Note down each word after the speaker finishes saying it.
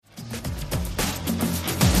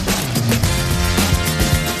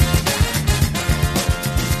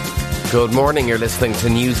Good morning, you're listening to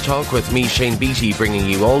News Talk with me, Shane Beattie, bringing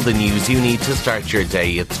you all the news you need to start your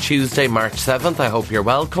day. It's Tuesday, March 7th. I hope you're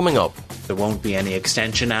well. Coming up, there won't be any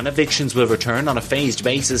extension and evictions will return on a phased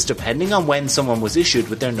basis depending on when someone was issued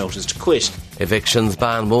with their notice to quit. Evictions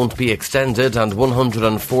ban won't be extended and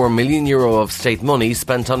 €104 million of state money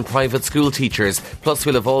spent on private school teachers. Plus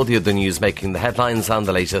we'll have all the other news making the headlines and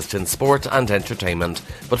the latest in sport and entertainment.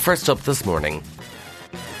 But first up this morning,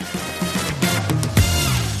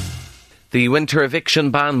 the winter eviction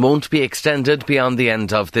ban won't be extended beyond the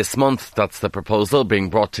end of this month. That's the proposal being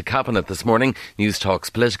brought to Cabinet this morning. News Talk's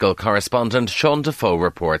political correspondent Sean Defoe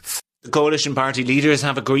reports. The coalition party leaders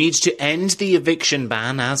have agreed to end the eviction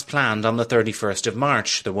ban as planned on the 31st of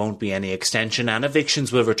March. There won't be any extension and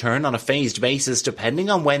evictions will return on a phased basis depending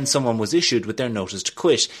on when someone was issued with their notice to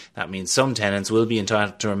quit. That means some tenants will be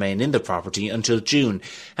entitled to remain in the property until June.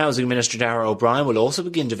 Housing Minister Darragh O'Brien will also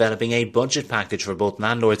begin developing a budget package for both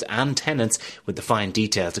landlords and tenants, with the fine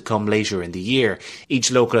detail to come later in the year. Each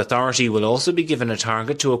local authority will also be given a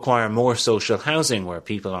target to acquire more social housing where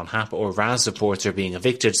people on HAP or RAS supports are being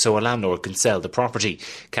evicted, so a landlord can sell the property.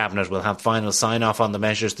 Cabinet will have final sign-off on the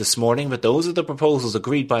measures this morning, but those are the proposals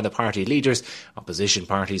agreed by the party leaders. Opposition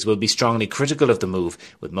parties will be strongly critical of the move,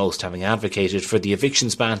 with most having advocated for the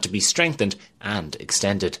evictions ban to be strengthened and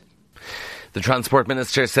extended. The Transport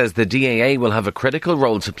Minister says the DAA will have a critical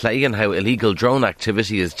role to play in how illegal drone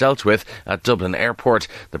activity is dealt with at Dublin Airport.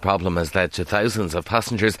 The problem has led to thousands of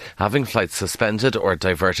passengers having flights suspended or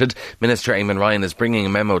diverted. Minister Eamon Ryan is bringing a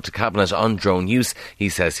memo to Cabinet on drone use. He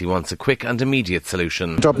says he wants a quick and immediate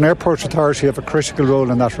solution. Dublin Airport Authority have a critical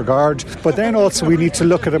role in that regard, but then also we need to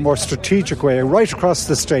look at a more strategic way right across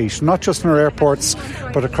the state, not just in our airports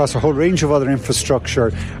but across a whole range of other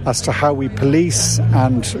infrastructure, as to how we police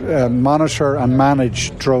and monitor and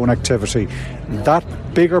manage drone activity. That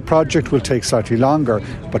bigger project will take slightly longer,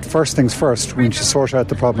 but first things first, we need to sort out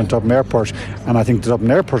the problem at Dublin Airport, and I think the Dublin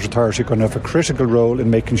Airport Authority are going to have a critical role in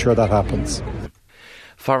making sure that happens.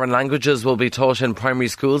 Foreign languages will be taught in primary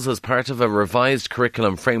schools as part of a revised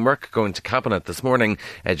curriculum framework going to Cabinet this morning.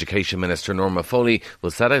 Education Minister Norma Foley will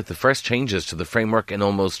set out the first changes to the framework in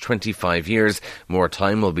almost 25 years. More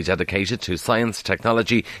time will be dedicated to science,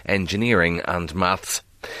 technology, engineering and maths.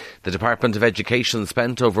 The Department of Education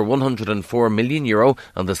spent over €104 million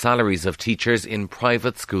on the salaries of teachers in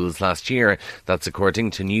private schools last year. That's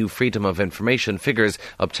according to new Freedom of Information figures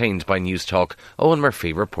obtained by News Talk. Owen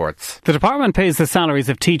Murphy reports. The department pays the salaries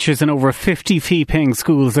of teachers in over 50 fee-paying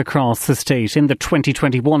schools across the state. In the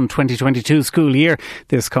 2021-2022 school year,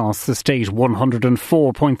 this costs the state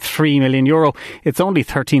 €104.3 million. It's only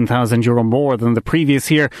 €13,000 more than the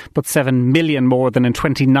previous year, but $7 million more than in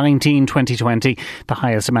 2019-2020. The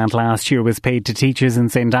highest amount last year was paid to teachers in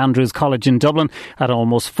St Andrews College in Dublin at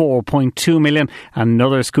almost $4.2 million.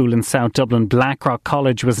 Another school in South Dublin, Blackrock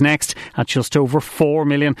College, was next at just over $4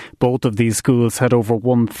 million. Both of these schools had over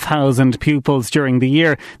 1,000 pupils during the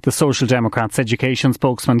year. The Social Democrats education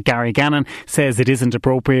spokesman Gary Gannon says it isn't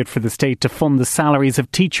appropriate for the state to fund the salaries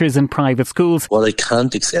of teachers in private schools. What I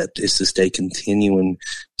can't accept is the state continuing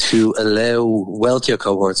to allow wealthier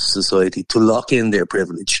cohorts of society to lock in their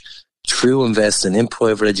privilege through investing in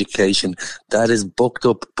private education that is booked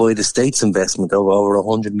up by the state's investment of over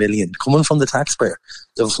 $100 million coming from the taxpayer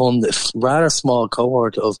to fund a rather small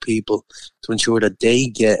cohort of people to ensure that they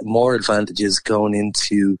get more advantages going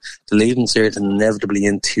into the Leaving Cert and inevitably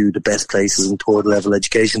into the best places in third level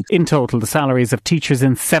education. In total, the salaries of teachers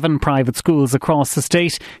in 7 private schools across the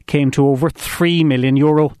state came to over €3 million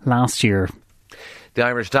last year. The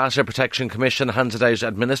Irish Data Protection Commission handed out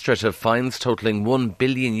administrative fines totalling €1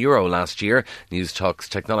 billion last year. News Talk's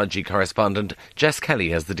technology correspondent Jess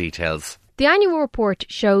Kelly has the details. The annual report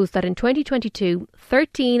shows that in 2022,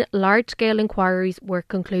 13 large-scale inquiries were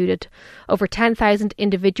concluded. Over 10,000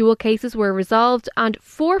 individual cases were resolved and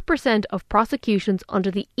 4% of prosecutions under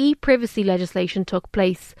the e-privacy legislation took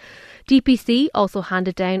place. DPC also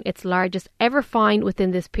handed down its largest ever fine within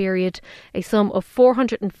this period, a sum of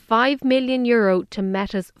 €405 million to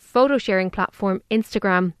Meta's photo-sharing platform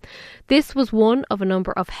Instagram. This was one of a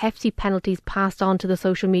number of hefty penalties passed on to the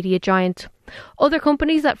social media giant. Other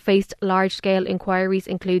companies that faced large-scale inquiries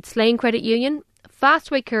include Slane Credit Union,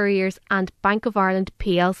 Fastway Couriers and Bank of Ireland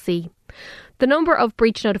plc. The number of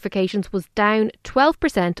breach notifications was down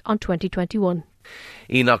 12% on 2021.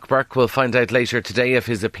 Enoch Burke will find out later today if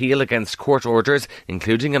his appeal against court orders,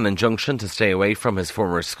 including an injunction to stay away from his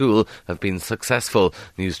former school, have been successful.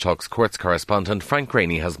 News Talk's courts correspondent Frank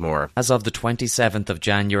Rainey has more. As of the 27th of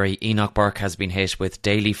January, Enoch Burke has been hit with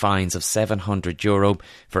daily fines of €700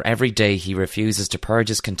 for every day he refuses to purge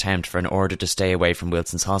his contempt for an order to stay away from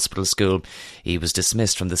Wilson's Hospital School. He was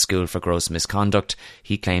dismissed from the school for gross misconduct.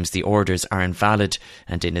 He claims the orders are invalid,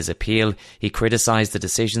 and in his appeal, he criticised the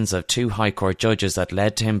decisions of 2 High Court judges that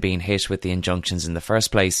led to him being hit with the injunctions in the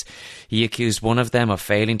first place. He accused one of them of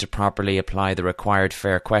failing to properly apply the required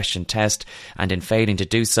fair question test, and in failing to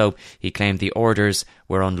do so, he claimed the orders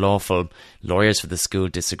were unlawful. Lawyers for the school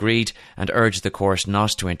disagreed and urged the court not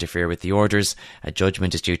to interfere with the orders. A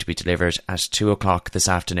judgment is due to be delivered at 2 o'clock this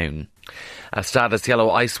afternoon. A status yellow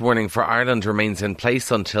ice warning for Ireland remains in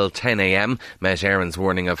place until 10 a.m. Met Éireann's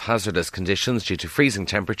warning of hazardous conditions due to freezing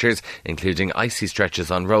temperatures, including icy stretches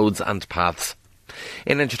on roads and paths.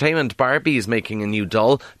 In entertainment, Barbie is making a new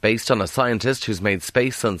doll based on a scientist who's made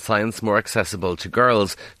space and science more accessible to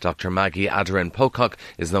girls. Dr. Maggie Adarin-Pocock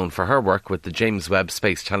is known for her work with the James Webb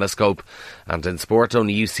Space Telescope. And in sport,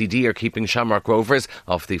 only UCD are keeping Shamrock Rovers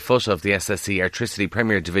off the foot of the SSE Airtricity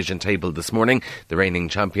Premier Division table this morning. The reigning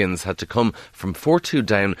champions had to come from 4-2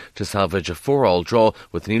 down to salvage a 4-all draw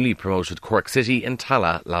with newly promoted Cork City in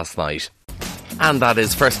Tala last night. And that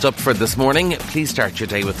is First Up for this morning. Please start your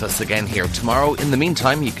day with us again here tomorrow. In the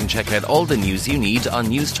meantime, you can check out all the news you need on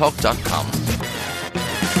newstalk.com.